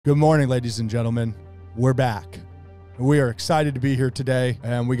Good morning, ladies and gentlemen. We're back. We are excited to be here today,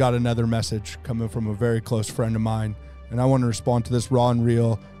 and we got another message coming from a very close friend of mine, and I want to respond to this raw and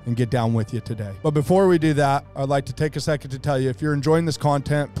real and get down with you today. But before we do that, I'd like to take a second to tell you, if you're enjoying this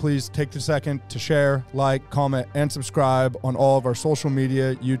content, please take the second to share, like, comment, and subscribe on all of our social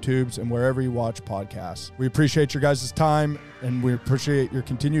media, YouTubes, and wherever you watch podcasts. We appreciate your guys' time, and we appreciate your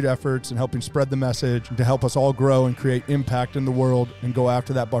continued efforts in helping spread the message and to help us all grow and create impact in the world and go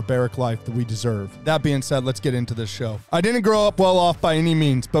after that barbaric life that we deserve. That being said, let's get into this show. I didn't grow up well off by any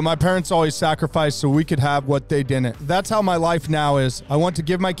means, but my parents always sacrificed so we could have what they didn't. That's how my life now is. I want to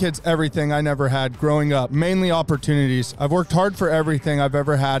give my kids everything I never had growing up, mainly opportunities. I've worked hard for everything I've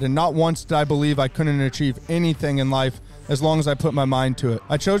ever had, and not once did I believe I couldn't achieve anything in life as long as I put my mind to it.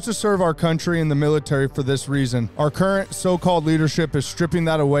 I chose to serve our country in the military for this reason. Our current so-called leadership is stripping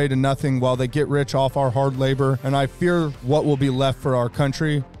that away to nothing while they get rich off our hard labor, and I fear what will be left for our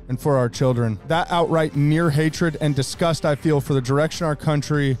country and for our children. That outright near hatred and disgust I feel for the direction our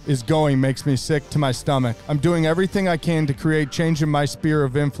country is going makes me sick to my stomach. I'm doing everything I can to create change in my sphere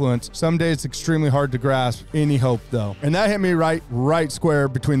of influence. Someday it's extremely hard to grasp any hope, though. And that hit me right square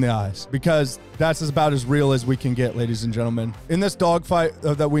between the eyes, because that's about as real as we can get, ladies and gentlemen. In this dogfight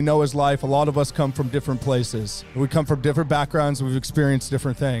that we know as life, a lot of us come from different places. We come from different backgrounds. We've experienced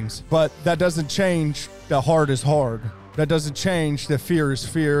different things. But that doesn't change that hard is hard. That doesn't change that fear is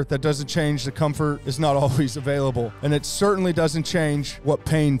fear. That doesn't change the comfort is not always available. And it certainly doesn't change what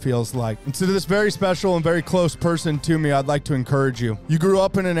pain feels like. And to this very special and very close person to me, I'd like to encourage you. You grew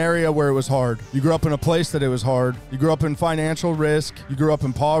up in an area where it was hard. You grew up in a place that it was hard. You grew up in financial risk. You grew up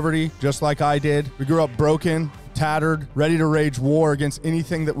in poverty, just like I did. We grew up broken, tattered, ready to wage war against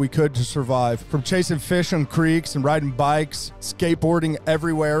anything that we could to survive. From chasing fish on creeks and riding bikes, skateboarding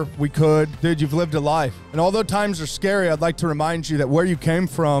everywhere we could. Dude, you've lived a life. And although times are scary, I'd like to remind you that where you came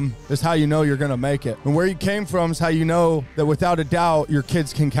from is how you know you're gonna make it. And where you came from is how you know that without a doubt, your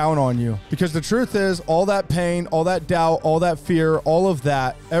kids can count on you. Because the truth is, all that pain, all that doubt, all that fear, all of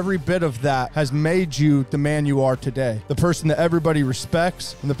that, every bit of that has made you the man you are today. The person that everybody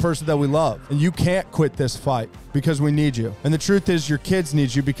respects and the person that we love. And you can't quit this fight, because we need you. And the truth is, your kids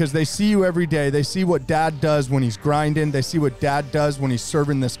need you because they see you every day. They see what dad does when he's grinding. They see what dad does when he's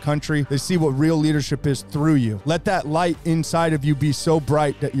serving this country. They see what real leadership is through you. Let that light inside of you be so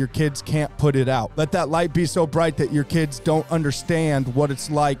bright that your kids can't put it out. Let that light be so bright that your kids don't understand what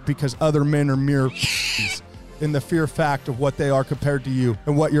it's like because other men are mere in the fear fact of what they are compared to you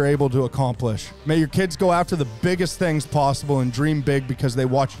and what you're able to accomplish. May your kids go after the biggest things possible and dream big because they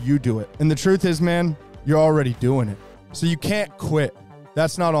watch you do it. And the truth is, man, you're already doing it. So you can't quit.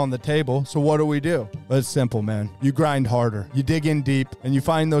 That's not on the table. So what do? Well, it's simple, man. You grind harder. You dig in deep, and you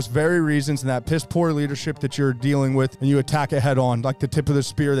find those very reasons and that piss poor leadership that you're dealing with, and you attack it head on like the tip of the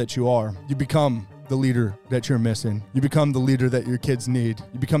spear that you are. You become the leader that you're missing. You become the leader that your kids need.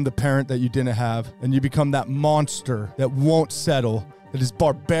 You become the parent that you didn't have, and you become that monster that won't settle, that is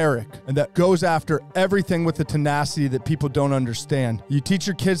barbaric, and that goes after everything with a tenacity that people don't understand. You teach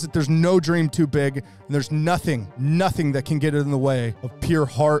your kids that there's no dream too big, and there's nothing that can get in the way of pure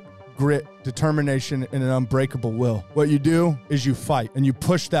heart, grit, determination, and an unbreakable will. What you do is you fight, and you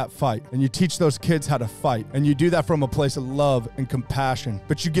push that fight, and you teach those kids how to fight, and you do that from a place of love and compassion.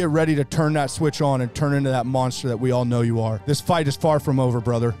 But you get ready to turn that switch on and turn into that monster that we all know you are. This fight is far from over,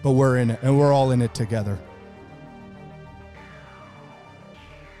 brother, but we're in it, and we're all in it together.